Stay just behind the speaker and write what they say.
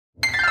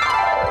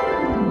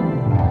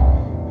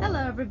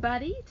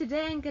everybody!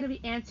 Today I'm going to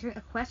be answering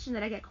a question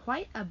that I get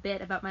quite a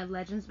bit about my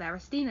Legends of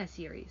Aristina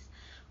series.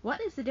 What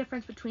is the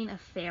difference between a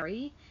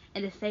fairy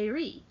and a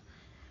faerie?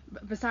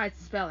 Besides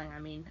the spelling, I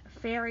mean.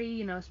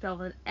 Fairy, spelled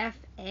with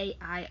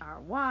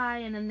F-A-I-R-Y,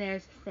 and then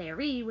there's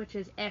faerie, which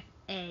is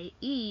F-A-E-R-I-E.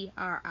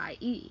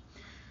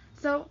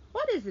 So,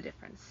 what is the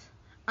difference?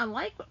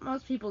 Unlike what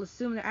most people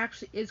assume, there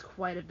actually is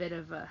quite a bit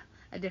of a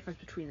difference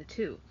between the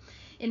two.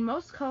 In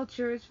most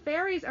cultures,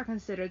 fairies are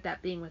considered,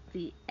 that being with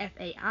the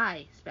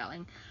F-A-I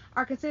spelling,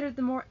 are considered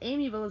the more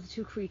amiable of the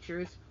two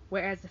creatures,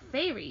 whereas the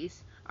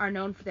fairies are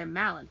known for their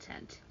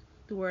malintent.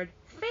 The word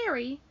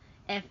fairy,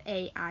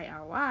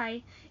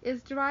 F-A-I-R-Y,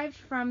 is derived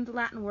from the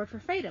Latin word for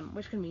fatum,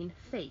 which can mean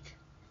fate.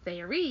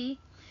 Faerie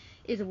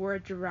is a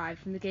word derived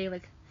from the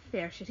Gaelic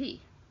fairchiti.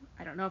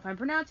 I don't know if I'm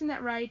pronouncing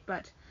that right,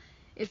 but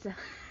it's a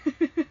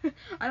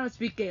I don't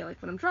speak Gaelic,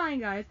 but I'm trying,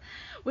 guys,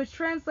 which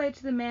translates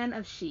to the man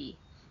of she.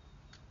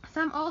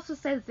 Some also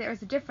say that there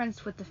is a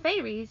difference with the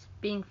fairies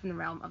being from the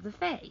realm of the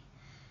fae.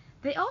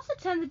 They also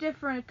tend to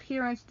differ in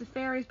appearance, the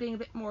fairies being a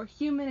bit more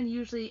human and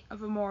usually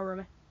of a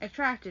more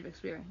attractive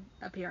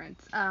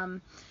appearance.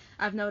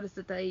 I've noticed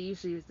that they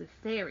usually use the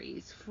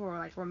fairies for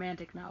like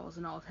romantic novels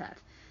and all that.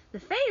 The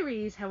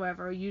fairies,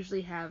 however,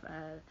 usually have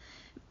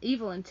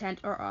evil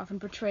intent, or are often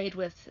portrayed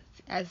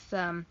as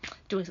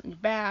doing something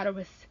bad, or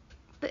with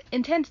the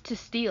intent to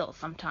steal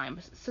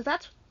sometimes. So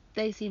that's what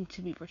they seem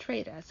to be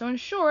portrayed as. So in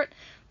short,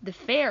 the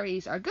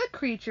fairies are good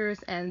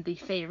creatures and the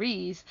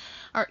fairies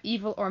are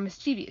evil or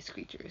mischievous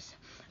creatures.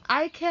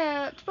 I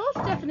kept both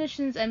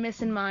definitions and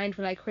myths in mind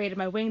when I created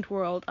my winged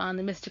world on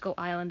the mystical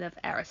island of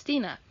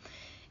Aristina.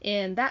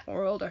 In that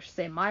world, or I should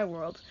say my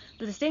world,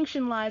 the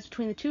distinction lies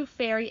between the two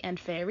fairy and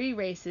faerie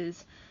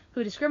races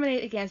who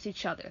discriminate against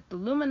each other, the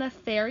Lumina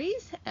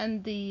fairies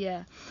and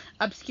the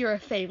Obscura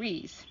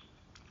fairies.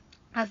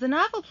 As the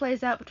novel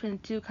plays out between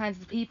the two kinds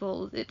of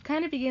people, it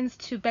kind of begins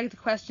to beg the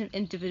question of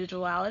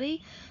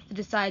individuality, to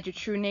decide your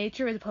true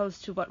nature as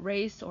opposed to what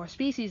race, or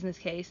species in this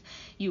case,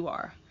 you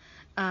are.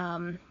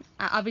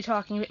 I'll be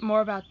talking a bit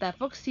more about that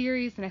book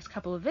series in the next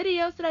couple of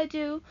videos that I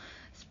do,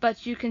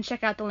 but you can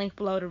check out the link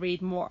below to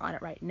read more on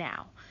it right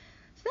now.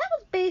 So that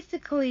was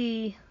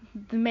basically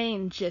the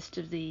main gist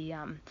of the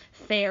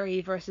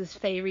fairy versus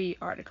faerie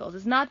articles.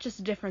 It's not just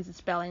a difference in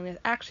spelling, there's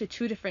actually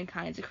two different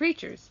kinds of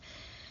creatures.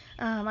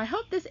 I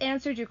hope this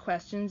answered your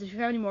questions. If you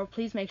have any more,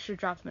 please make sure to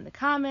drop them in the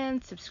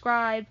comments,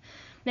 subscribe.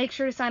 Make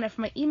sure to sign up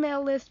for my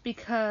email list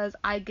because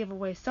I give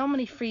away so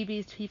many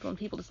freebies to people and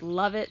people just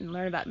love it and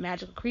learn about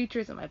magical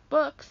creatures in my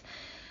books.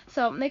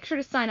 So make sure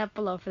to sign up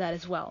below for that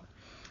as well.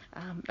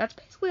 That's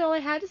basically all I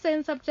had to say on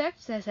the subject.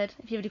 As I said,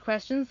 if you have any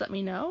questions, let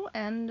me know,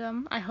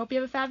 and I hope you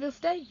have a fabulous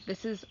day.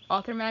 This is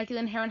author Maggie,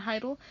 Lynn,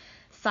 Heron-Heidel,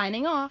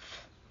 signing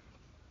off.